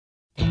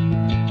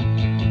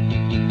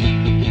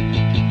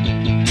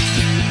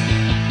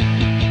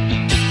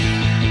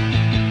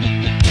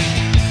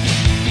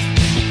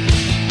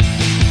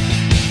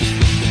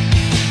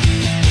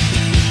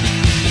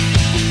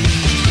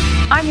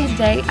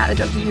today at the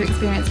Doctor Who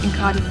Experience in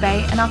Cardiff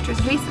Bay, and after its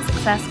recent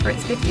success for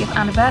its 50th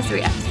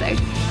anniversary episode,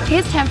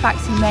 here's 10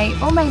 facts you may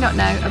or may not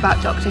know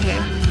about Doctor Who.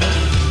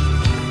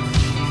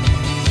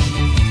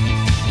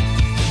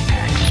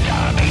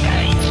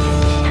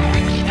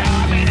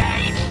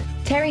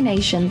 Terry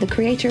Nation, the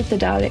creator of the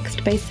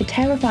Daleks, based the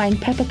terrifying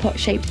pepper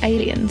pot-shaped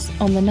aliens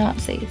on the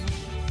Nazis.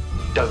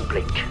 Don't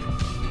blink.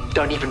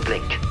 Don't even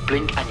blink.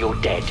 Blink and you're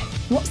dead.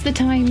 What's the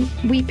time,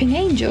 Weeping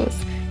Angels?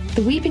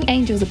 The Weeping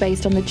Angels are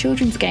based on the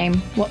children's game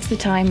What's the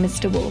Time,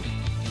 Mr. Wolf?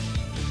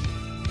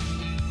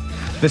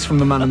 This from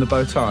the man in the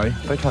bow tie.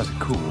 Bow ties are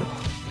cool.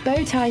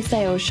 Bow tie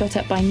sales shot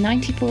up by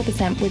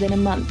 94% within a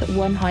month at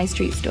one high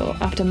street store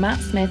after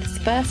Matt Smith's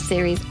first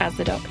series as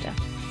the Doctor.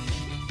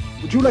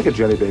 Would you like a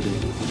jelly baby?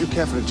 Would you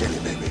care for a jelly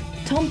baby?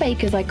 Tom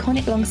Baker's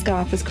iconic long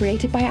scarf was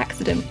created by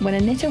accident when a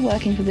knitter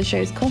working for the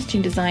show's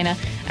costume designer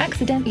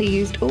accidentally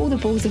used all the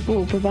balls of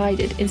wool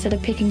provided instead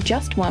of picking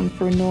just one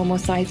for a normal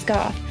size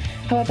scarf.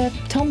 However,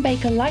 Tom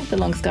Baker liked the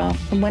long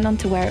scarf and went on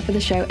to wear it for the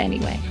show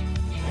anyway.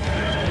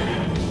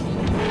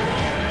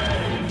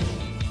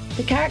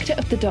 The character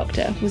of the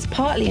Doctor was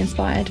partly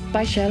inspired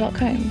by Sherlock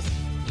Holmes.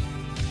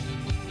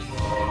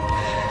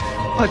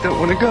 I don't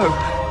want to go.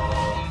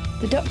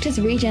 The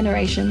Doctor's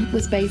regeneration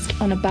was based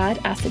on a bad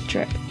acid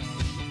trip.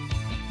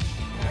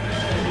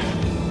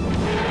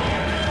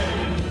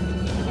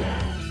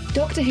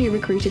 Doctor Who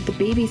recruited the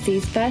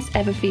BBC's first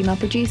ever female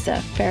producer,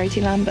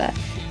 Verity Lambert.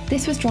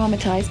 This was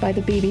dramatised by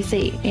the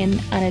BBC in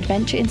An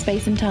Adventure in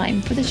Space and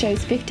Time for the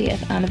show's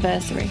 50th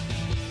anniversary.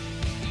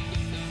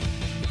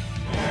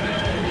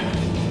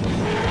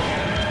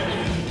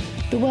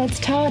 The words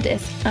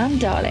TARDIS and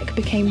Dalek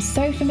became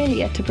so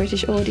familiar to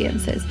British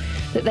audiences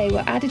that they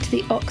were added to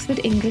the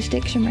Oxford English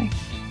Dictionary.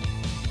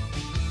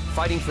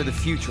 Fighting for the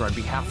future on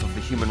behalf of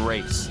the human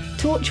race.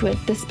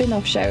 Torchwood, the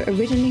spin-off show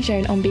originally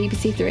shown on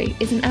BBC Three,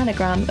 is an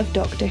anagram of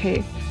Doctor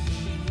Who.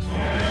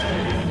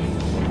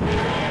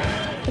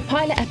 The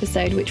pilot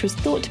episode, which was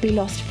thought to be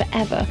lost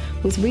forever,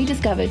 was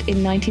rediscovered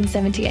in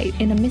 1978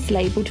 in a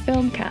mislabelled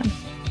film can.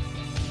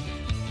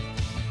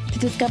 To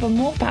discover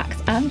more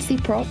facts and see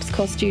props,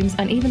 costumes,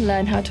 and even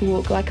learn how to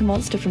walk like a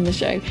monster from the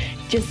show,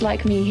 just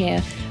like me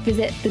here,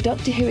 visit the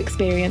Doctor Who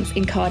Experience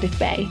in Cardiff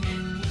Bay.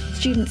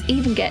 Students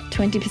even get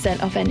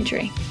 20% off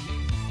entry.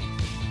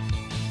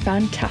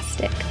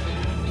 Fantastic.